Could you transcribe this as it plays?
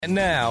And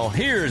now,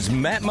 here's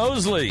Matt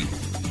Mosley.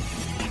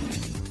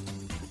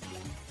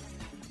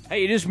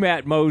 Hey, it is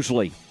Matt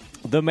Mosley.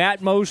 The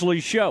Matt Mosley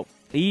Show,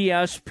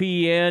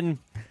 ESPN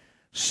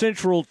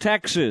Central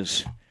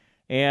Texas.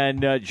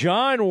 And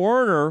John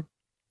Werner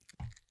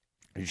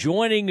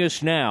joining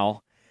us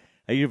now.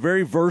 He's a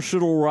very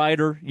versatile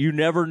writer. You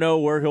never know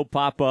where he'll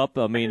pop up.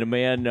 I mean, the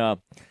man,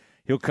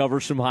 he'll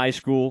cover some high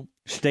school,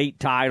 state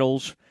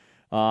titles.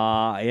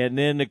 And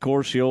then, of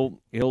course,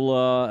 he'll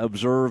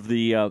observe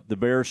the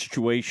Bears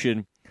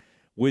situation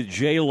with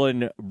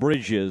Jalen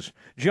Bridges.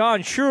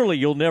 John, surely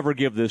you'll never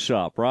give this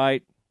up,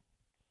 right?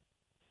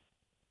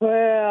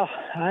 Well,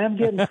 I'm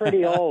getting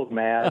pretty old,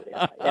 Matt.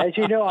 As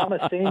you know, I'm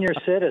a senior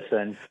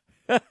citizen.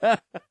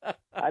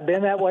 I've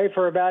been that way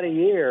for about a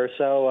year,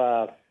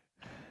 so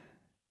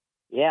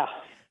yeah.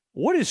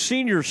 What is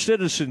senior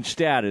citizen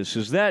status?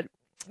 Is that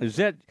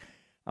 60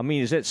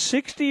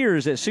 or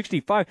is that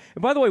 65?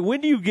 And by the way,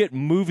 when do you get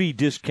movie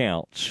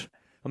discounts?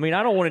 I mean,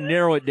 I don't want to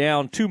narrow it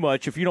down too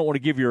much. If you don't want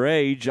to give your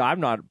age, I'm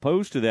not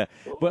opposed to that.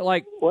 But,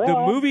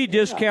 the movie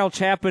discounts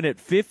happen at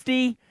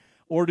 50,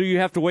 or do you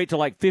have to wait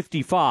till,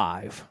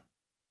 55?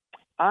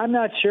 I'm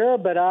not sure,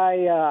 but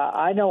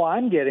I know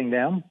I'm getting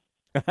them.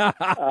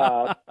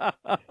 Yeah,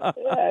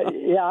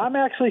 I'm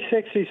actually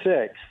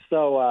 66,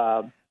 so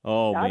I'm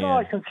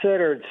always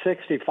considered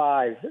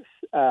 65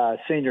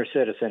 senior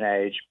citizen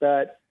age,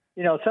 but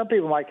some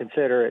people might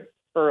consider it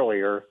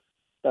earlier,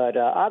 but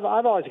I've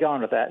always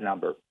gone with that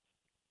number.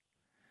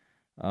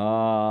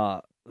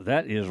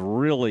 That is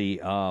really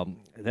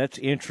that's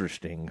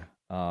interesting.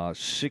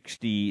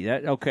 60.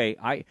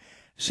 Okay.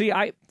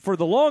 For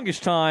the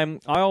longest time,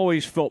 I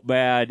always felt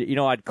bad.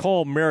 I'd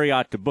call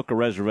Marriott to book a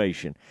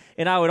reservation,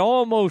 and I would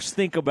almost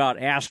think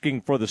about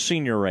asking for the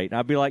senior rate. And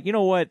I'd be like, you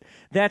know what?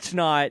 That's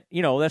not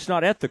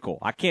ethical.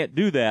 I can't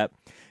do that.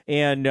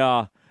 And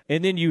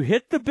then you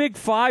hit the big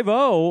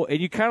 5-0, and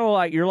you kind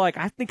of you're like,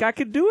 I think I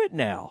could do it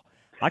now.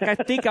 I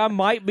think I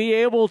might be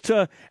able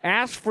to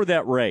ask for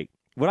that rate.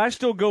 But I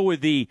still go with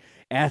the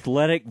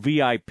athletic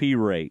VIP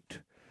rate.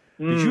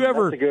 Did you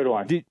ever? That's a good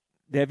one.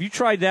 Have you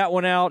tried that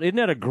one out? Isn't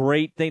that a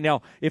great thing?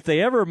 Now, if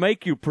they ever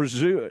make you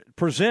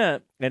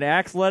present an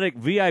athletic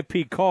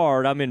VIP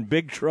card, I'm in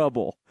big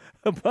trouble.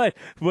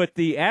 but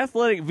the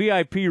athletic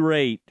VIP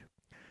rate,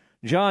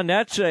 John,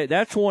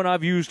 that's one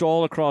I've used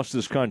all across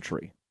this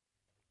country.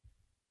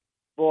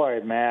 Boy,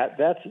 Matt,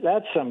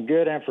 that's some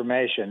good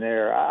information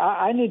there.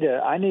 I need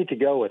to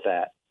go with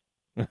that.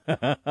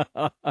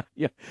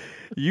 Yeah,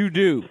 you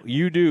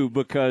do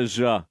because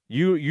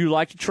you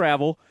like to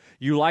travel,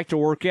 you like to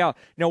work out.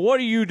 Now, what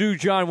do you do,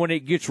 John, when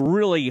it gets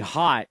really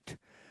hot?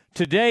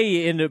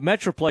 Today in the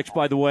Metroplex,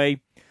 by the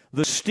way,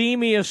 the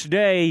steamiest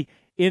day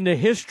in the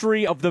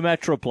history of the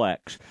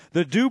Metroplex.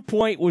 The dew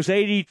point was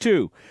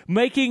 82,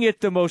 making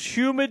it the most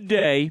humid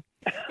day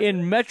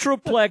in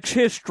Metroplex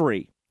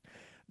history.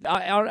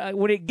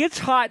 When it gets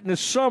hot in the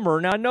summer,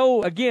 now I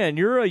know, again,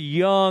 you're a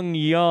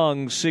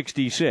young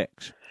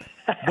 66,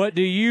 but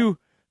do you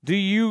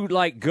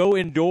go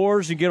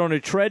indoors and get on a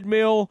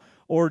treadmill,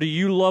 or do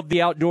you love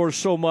the outdoors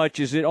so much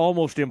is it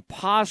almost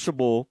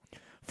impossible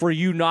for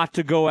you not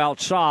to go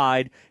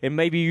outside, and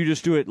maybe you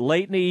just do it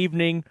late in the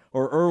evening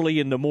or early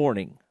in the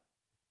morning?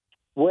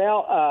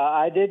 Well,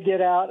 I did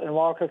get out and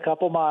walk a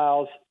couple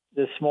miles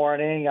this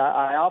morning.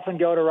 I often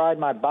go to ride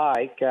my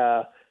bike,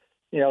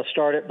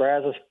 start at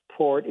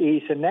Brazosport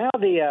East. And now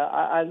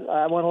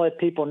I want to let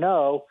people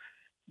know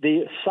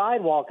the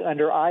sidewalk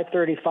under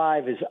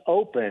I-35 is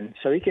open,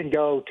 so you can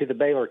go to the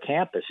Baylor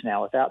campus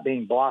now without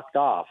being blocked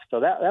off.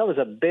 So that was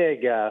a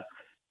big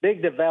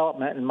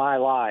development in my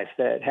life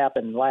that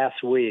happened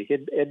last week.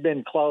 It'd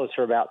been closed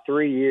for about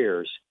 3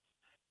 years.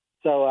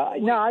 So,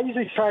 I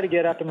usually try to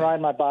get up and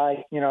ride my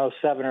bike, 7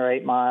 or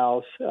 8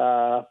 miles,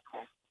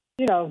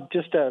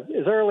 just as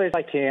early as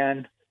I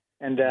can.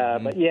 And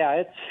but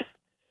yeah,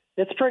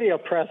 it's pretty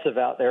oppressive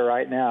out there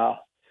right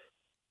now.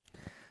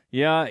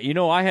 Yeah,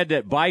 I had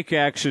that bike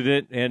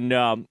accident, and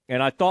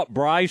I thought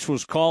Bryce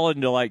was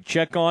calling to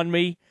check on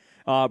me,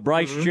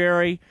 Bryce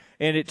Jerry,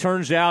 and it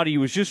turns out he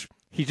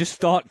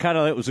just thought kind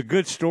of it was a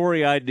good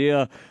story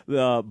idea,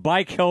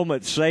 bike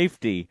helmet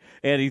safety,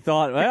 and he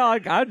thought, well,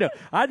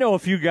 I know a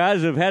few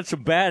guys have had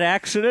some bad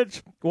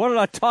accidents. Why don't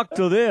I talk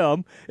to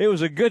them? It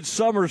was a good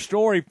summer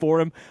story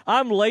for him.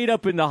 I'm laid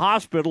up in the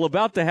hospital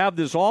about to have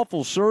this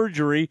awful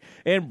surgery,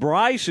 and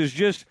Bryce is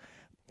just.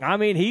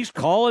 He's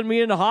calling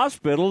me in the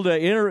hospital to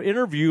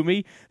interview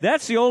me.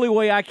 That's the only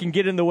way I can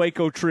get in the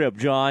Waco trip,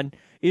 John,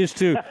 is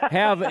to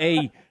have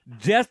a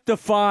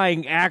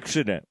death-defying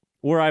accident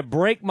where I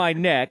break my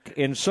neck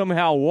and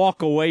somehow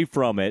walk away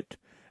from it.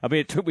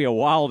 It took me a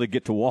while to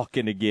get to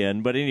walking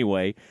again, but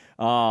anyway.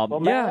 I'm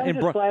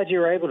just glad you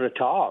were able to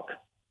talk.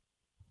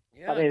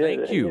 Yeah,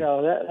 thank you.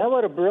 That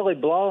would have really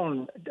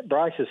blown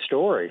Bryce's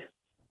story.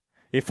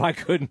 If I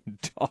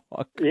couldn't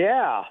talk.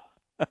 Yeah.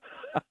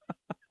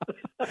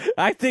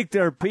 I think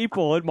there are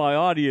people in my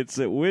audience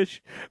that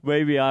wish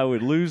maybe I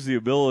would lose the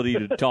ability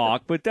to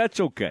talk, but that's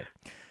okay.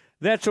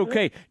 That's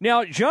okay.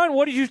 Now, John,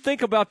 what did you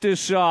think about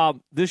this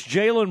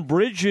Jalen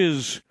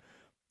Bridges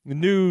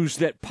news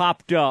that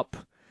popped up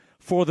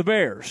for the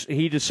Bears.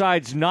 He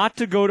decides not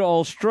to go to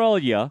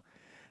Australia.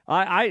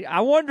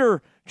 I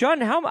wonder, John,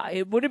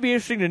 would it be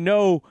interesting to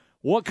know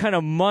what kind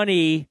of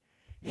money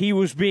he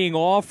was being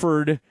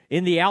offered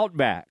in the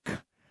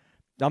Outback?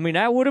 I mean,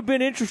 that would have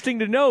been interesting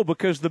to know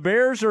because the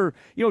Bears are,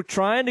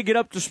 trying to get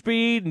up to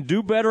speed and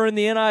do better in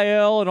the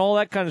NIL and all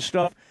that kind of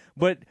stuff.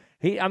 But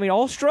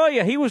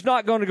Australia, he was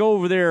not going to go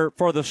over there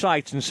for the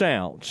sights and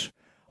sounds.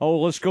 Oh,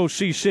 let's go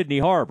see Sydney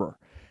Harbor.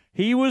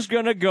 He was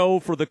going to go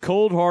for the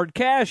cold, hard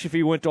cash if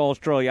he went to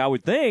Australia, I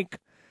would think.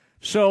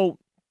 So,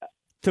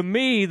 to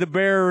me, the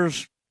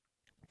Bears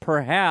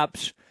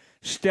perhaps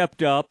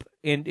stepped up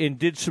and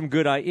did some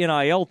good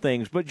NIL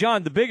things. But,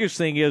 John, the biggest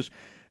thing is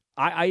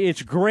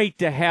it's great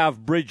to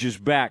have Bridges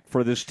back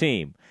for this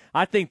team.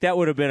 I think that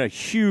would have been a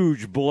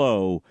huge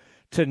blow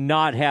to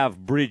not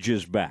have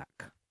Bridges back.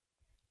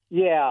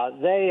 Yeah,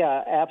 they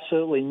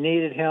absolutely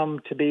needed him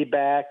to be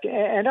back,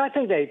 and I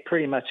think they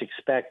pretty much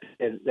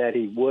expected that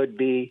he would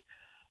be.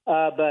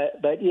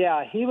 But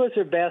yeah, he was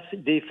their best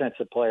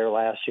defensive player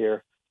last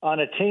year on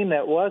a team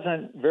that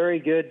wasn't very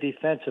good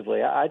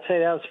defensively. I'd say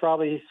that was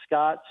probably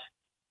Scott's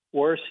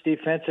worst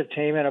defensive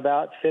team in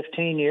about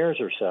 15 years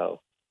or so.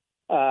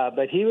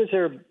 But he was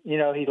there,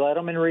 he led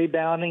them in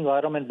rebounding,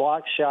 led them in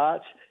block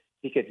shots.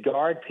 He could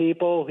guard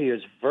people. He was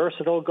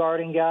versatile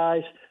guarding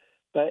guys.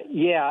 But,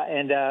 yeah,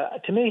 and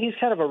to me, he's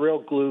kind of a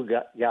real glue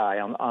guy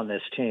on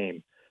this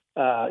team.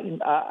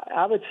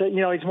 I would say,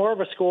 he's more of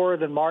a scorer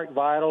than Mark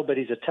Vital, but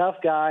he's a tough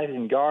guy who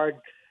can guard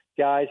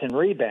guys and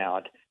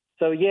rebound.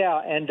 So,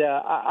 yeah, and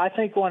I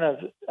think one of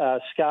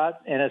Scott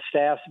and his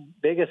staff's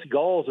biggest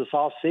goals this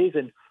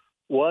offseason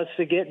was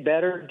to get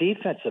better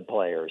defensive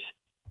players.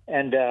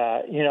 And,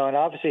 and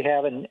obviously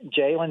having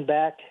Jalen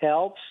back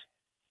helps.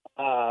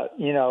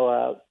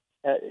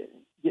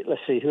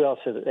 Let's see, who else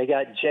is it? They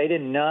got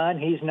Jaden Nunn.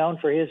 He's known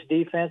for his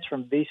defense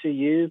from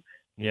VCU.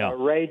 Yeah.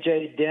 Ray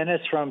J.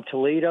 Dennis from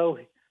Toledo.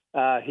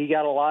 He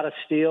got a lot of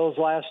steals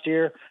last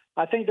year.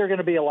 I think they're going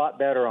to be a lot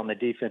better on the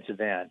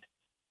defensive end.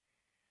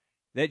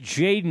 That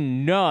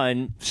Jaden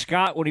Nunn,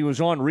 Scott, when he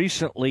was on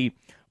recently,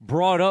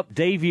 brought up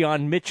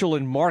Davion Mitchell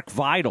and Mark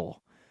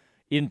Vital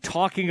in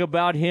talking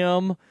about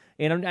him.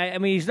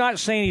 And, he's not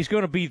saying he's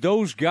going to be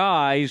those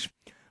guys,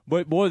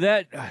 but, boy,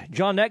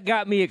 John, that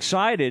got me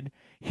excited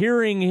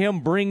hearing him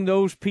bring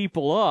those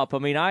people up.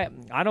 I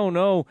don't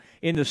know.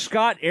 In the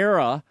Scott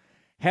era,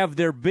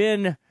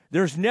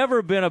 there's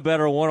never been a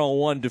better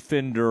one-on-one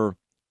defender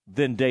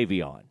than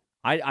Davion.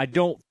 I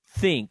don't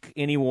think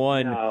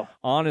anyone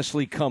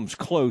honestly comes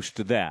close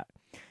to that.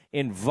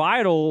 And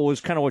Vital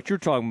was kind of what you're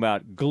talking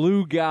about,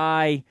 glue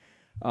guy,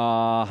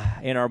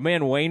 and our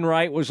man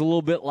Wainwright was a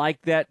little bit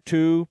like that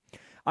too.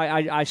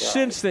 I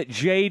sense that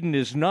Jaden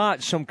is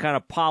not some kind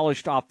of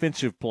polished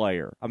offensive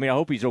player. I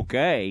hope he's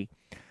okay,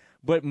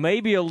 but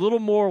maybe a little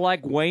more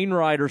like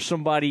Wainwright or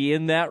somebody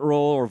in that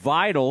role, or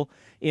Vital,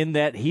 in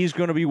that he's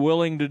going to be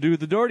willing to do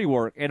the dirty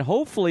work. And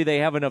hopefully they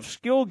have enough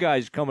skill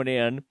guys coming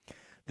in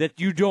that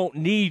you don't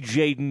need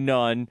Jaden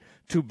Nunn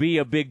to be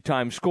a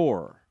big-time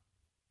scorer.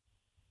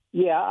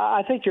 Yeah,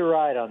 I think you're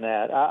right on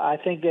that. I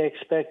think they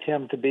expect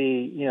him to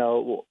be,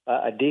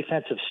 a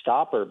defensive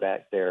stopper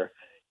back there.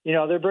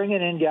 They're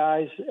bringing in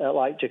guys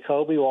like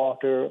Jacoby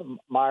Walker,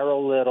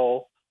 Myro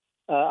Little.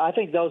 I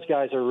think those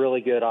guys are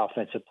really good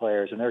offensive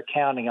players, and they're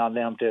counting on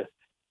them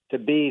to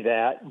be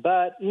that.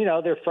 But,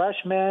 they're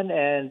freshmen,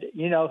 and,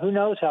 who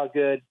knows how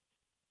good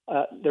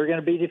they're going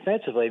to be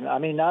defensively.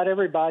 Not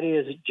everybody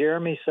is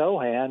Jeremy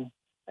Sohan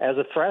as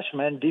a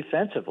freshman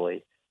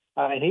defensively.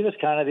 He was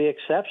kind of the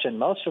exception.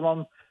 Most of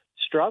them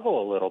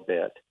struggle a little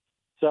bit.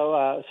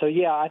 So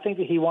yeah, I think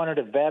that he wanted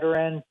a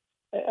veteran.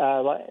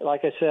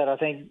 Like I said, I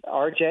think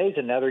RJ's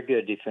another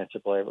good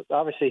defensive player.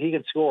 Obviously, he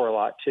can score a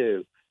lot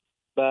too.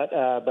 But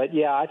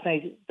yeah, I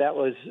think that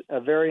was a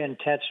very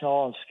intentional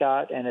on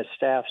Scott and his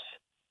staff's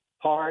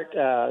part,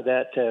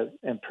 that to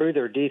improve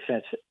their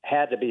defense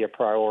had to be a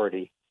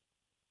priority.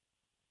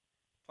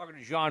 Talking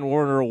to John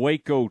Werner,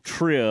 Waco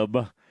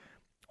Trib,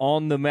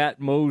 on the Matt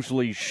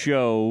Mosley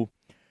Show.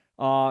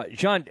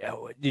 John,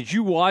 did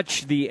you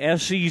watch the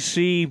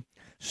SEC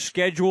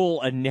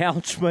schedule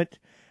announcement?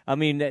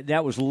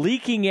 That was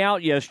leaking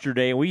out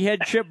yesterday. We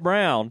had Chip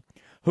Brown,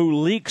 who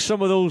leaked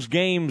some of those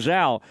games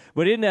out.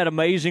 But isn't that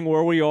amazing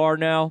where we are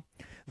now?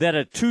 That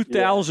a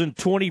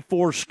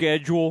 2024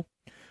 schedule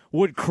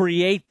would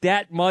create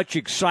that much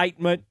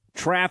excitement,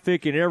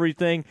 traffic, and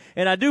everything.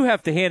 And I do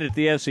have to hand it to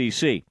the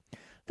SEC.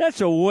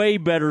 That's a way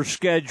better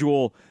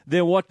schedule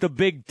than what the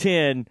Big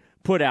Ten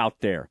put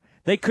out there.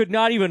 They could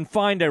not even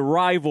find a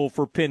rival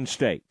for Penn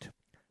State.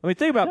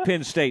 Think about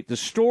Penn State, the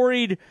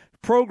storied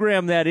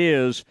program that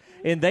is,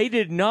 and they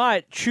did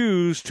not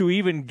choose to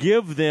even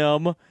give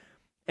them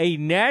a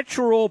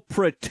natural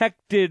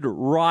protected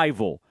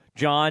rival.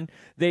 John,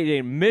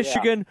 they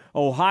Michigan,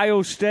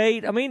 Ohio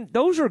State.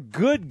 Those are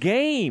good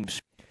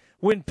games.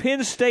 When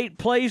Penn State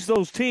plays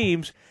those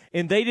teams,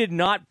 and they did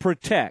not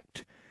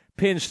protect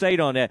Penn State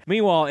on that.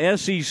 Meanwhile,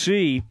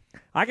 SEC,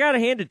 I got to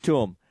hand it to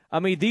them. I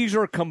mean, these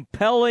are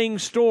compelling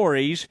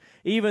stories,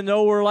 even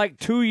though we're like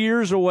 2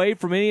 years away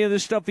from any of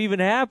this stuff even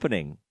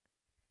happening.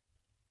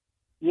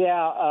 Yeah,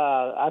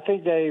 I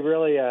think they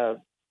really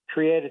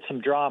created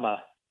some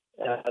drama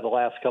the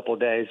last couple of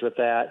days with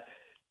that.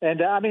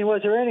 And I mean,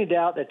 was there any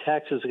doubt that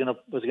Texas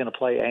was going to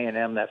play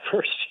A&M that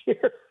first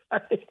year?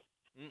 I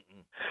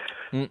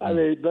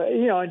mean, but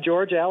in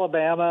Georgia,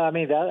 Alabama, I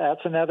mean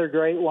that's another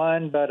great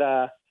one. But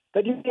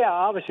yeah,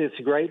 obviously it's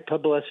great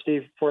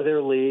publicity for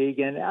their league,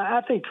 and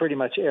I think pretty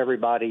much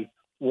everybody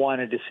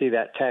wanted to see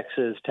that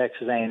Texas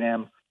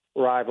A&M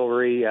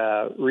rivalry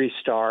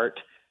restart.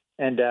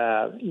 And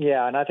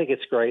and I think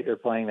it's great they're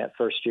playing that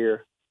first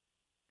year.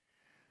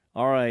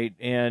 All right,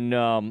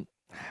 and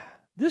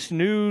this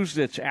news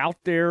that's out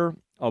there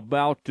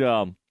about,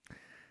 and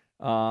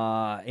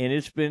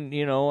it's been,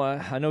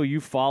 I know you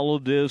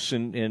followed this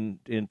and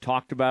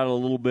talked about it a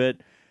little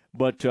bit,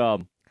 but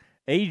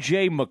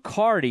A.J.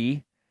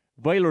 McCarty,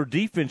 Baylor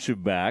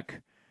defensive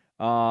back,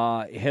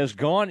 has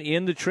gone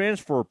in the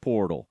transfer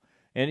portal.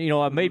 And,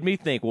 it made me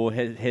think, well,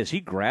 has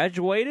he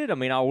graduated? I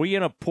mean, are we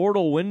in a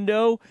portal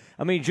window?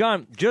 I mean,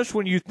 John, just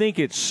when you think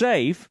it's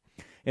safe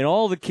and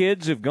all the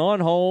kids have gone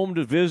home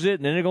to visit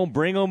and then they're going to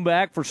bring them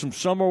back for some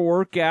summer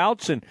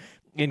workouts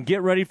and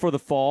get ready for the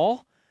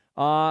fall,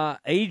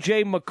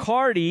 A.J.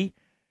 McCarty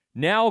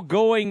now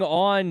going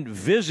on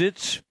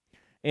visits,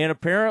 and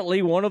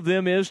apparently one of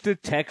them is to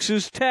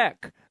Texas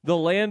Tech, the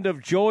land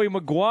of Joey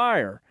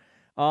McGuire,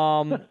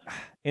 and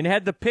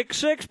had the pick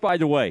six, by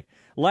the way,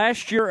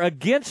 last year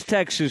against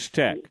Texas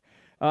Tech.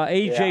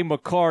 A.J.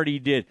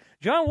 McCarty did.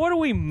 John, what do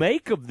we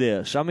make of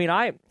this? I mean,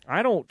 I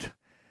don't,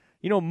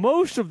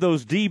 most of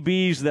those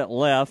DBs that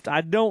left,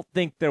 I don't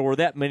think there were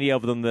that many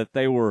of them that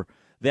they were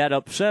that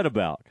upset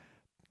about.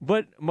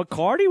 But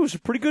McCarty was a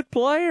pretty good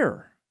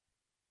player.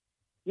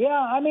 Yeah,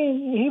 I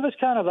mean, he was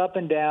kind of up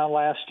and down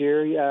last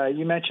year.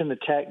 You mentioned the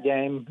Tech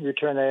game,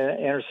 returned the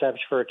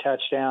interception for a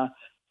touchdown.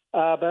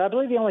 But I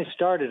believe he only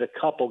started a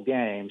couple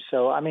games.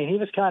 So, I mean, he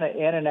was kind of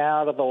in and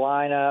out of the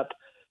lineup.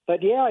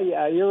 But, yeah,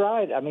 you're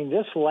right. I mean,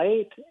 this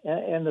late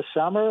in the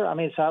summer, I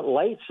mean, it's not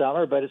late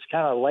summer, but it's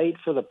kind of late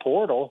for the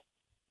portal.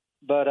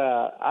 But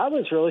I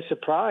was really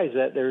surprised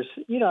that there's,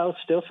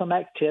 still some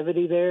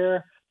activity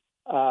there.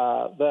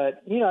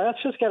 But,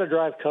 that's just got to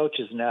drive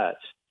coaches nuts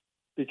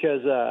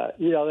because,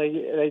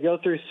 they go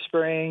through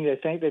spring. They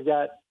think they've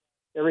got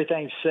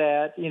everything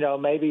set,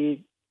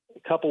 maybe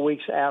a couple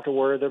weeks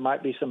afterward, there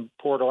might be some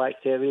portal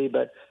activity,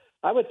 but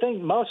I would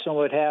think most of them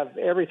would have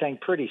everything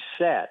pretty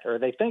set, or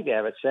they think they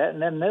have it set,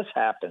 and then this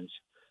happens.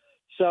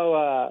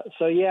 So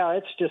yeah,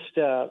 it's just,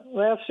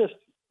 it's just,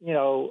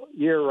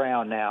 year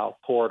round now,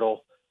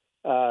 portal.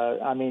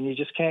 I mean, you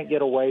just can't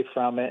get away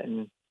from it.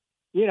 And,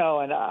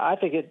 and I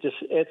think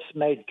it's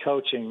made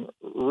coaching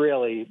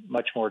really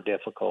much more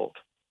difficult.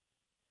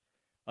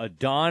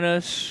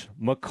 Adonis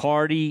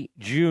McCarty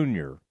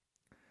Jr.,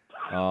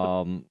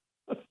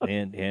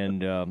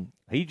 And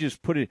he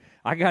just put it,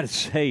 I got to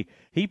say,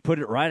 he put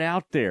it right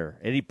out there.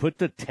 And he put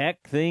the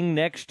Tech thing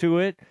next to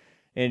it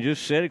and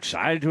just said,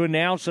 excited to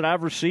announce that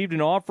I've received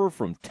an offer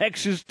from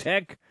Texas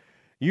Tech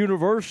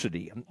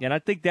University. And I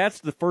think that's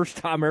the first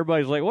time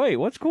everybody's like, wait,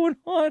 what's going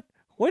on?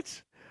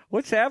 What's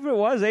happening?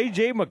 Was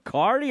A.J.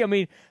 McCarty? I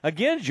mean,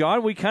 again,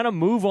 John, we kind of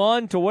move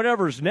on to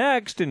whatever's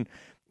next. And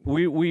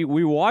we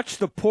watch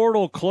the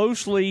portal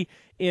closely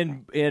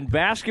in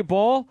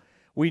basketball.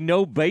 We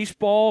know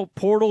baseball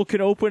portal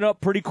can open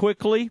up pretty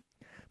quickly,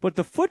 but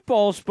the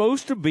football is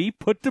supposed to be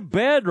put to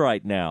bed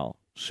right now.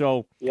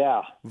 So,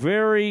 yeah,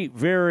 very,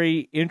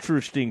 very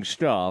interesting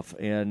stuff.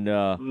 And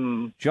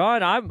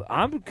John, I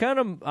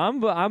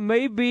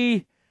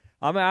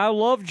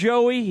love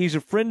Joey. He's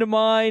a friend of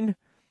mine,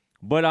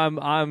 but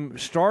I'm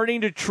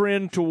starting to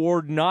trend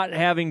toward not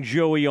having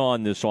Joey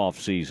on this off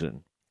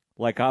season.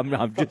 Like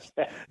I'm just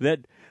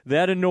that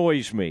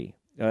annoys me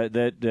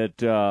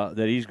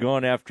that he's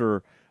gone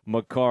after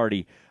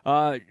McCarty.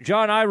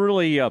 John, I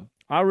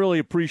really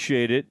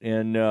appreciate it,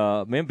 and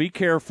man, be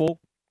careful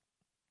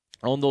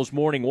on those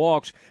morning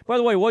walks. By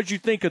the way, what did you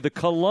think of the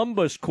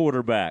Columbus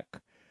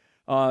quarterback,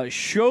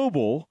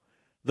 Schobel,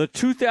 the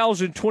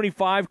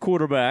 2025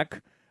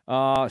 quarterback,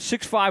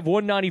 6'5",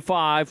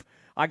 195?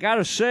 I got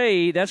to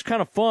say, that's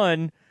kind of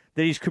fun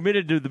that he's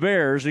committed to the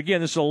Bears.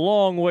 Again, this is a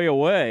long way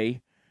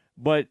away,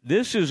 but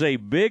this is a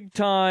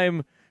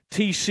big-time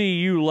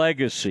TCU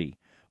legacy.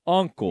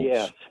 Uncles,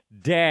 yes.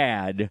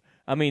 Dad.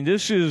 I mean,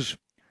 this is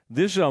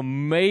a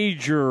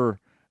major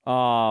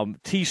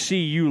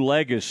TCU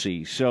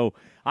legacy. So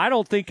I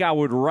don't think I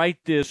would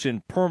write this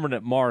in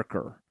permanent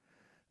marker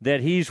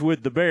that he's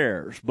with the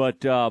Bears, but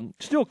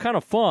still kind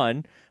of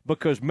fun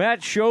because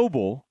Matt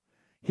Schobel,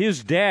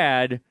 his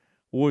dad,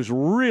 was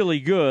really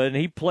good, and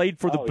he played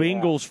for the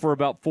Bengals for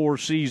about 4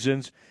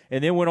 seasons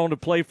and then went on to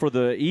play for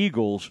the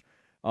Eagles.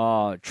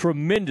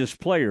 Tremendous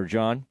player,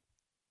 John.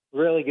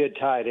 Really good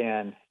tight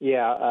end.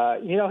 Yeah.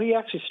 He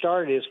actually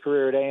started his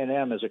career at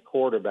A&M as a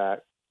quarterback,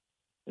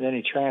 and then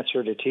he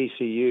transferred to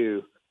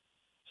TCU.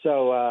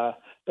 So,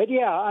 but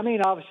yeah, I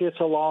mean, obviously it's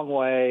a long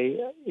way.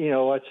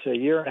 It's a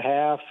year and a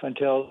half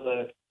until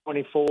the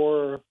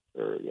 24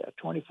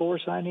 24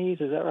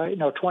 signees. Is that right?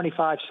 No,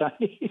 25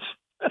 signees.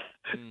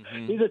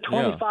 He's a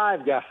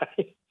 25 guy.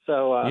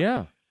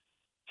 So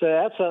So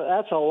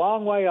that's a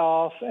long way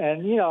off,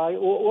 and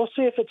we'll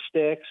see if it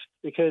sticks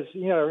because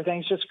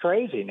everything's just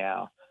crazy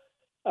now.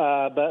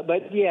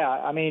 But yeah,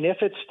 I mean,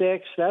 if it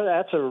sticks,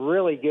 that's a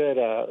really good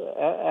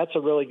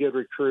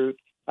recruit.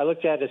 I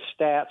looked at his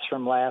stats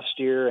from last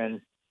year,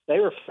 and they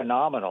were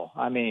phenomenal.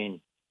 I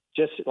mean,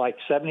 just like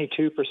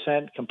 72%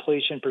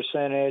 completion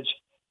percentage,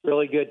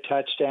 really good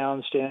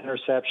touchdowns to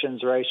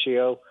interceptions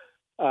ratio.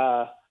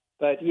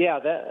 But yeah,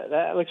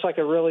 that looks like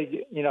a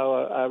really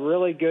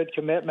good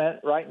commitment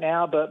right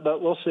now. But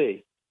we'll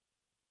see.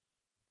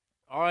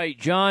 All right,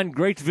 John,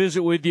 great to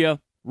visit with you.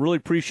 Really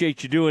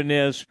appreciate you doing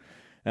this.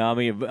 I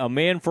mean, a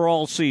man for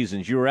all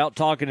seasons. You were out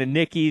talking to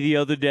Nikki the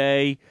other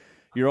day.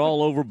 You're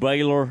all over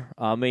Baylor.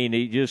 I mean,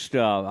 he just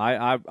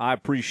I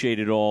appreciate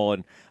it all,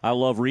 and I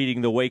love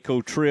reading the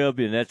Waco Trib,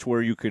 and that's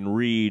where you can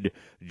read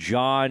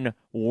John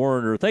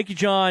Werner. Thank you,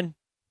 John.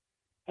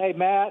 Hey,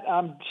 Matt,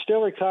 I'm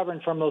still recovering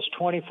from those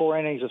 24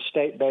 innings of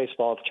state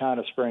baseball at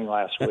China Spring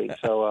last week,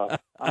 so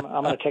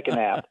I'm going to take a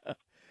nap.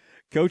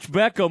 Coach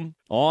Beckham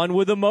on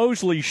with the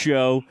Mosley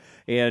Show,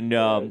 and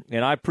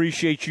I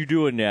appreciate you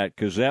doing that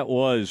because that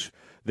was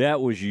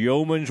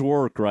yeoman's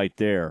work right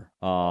there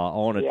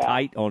on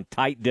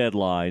tight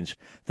deadlines.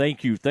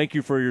 Thank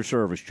you for your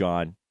service,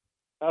 John.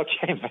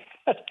 Okay,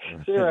 Matt.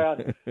 See you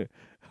around.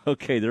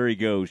 Okay, there he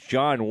goes,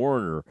 John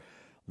Werner,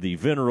 the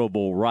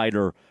venerable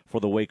writer for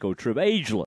the Waco Trib, ageless.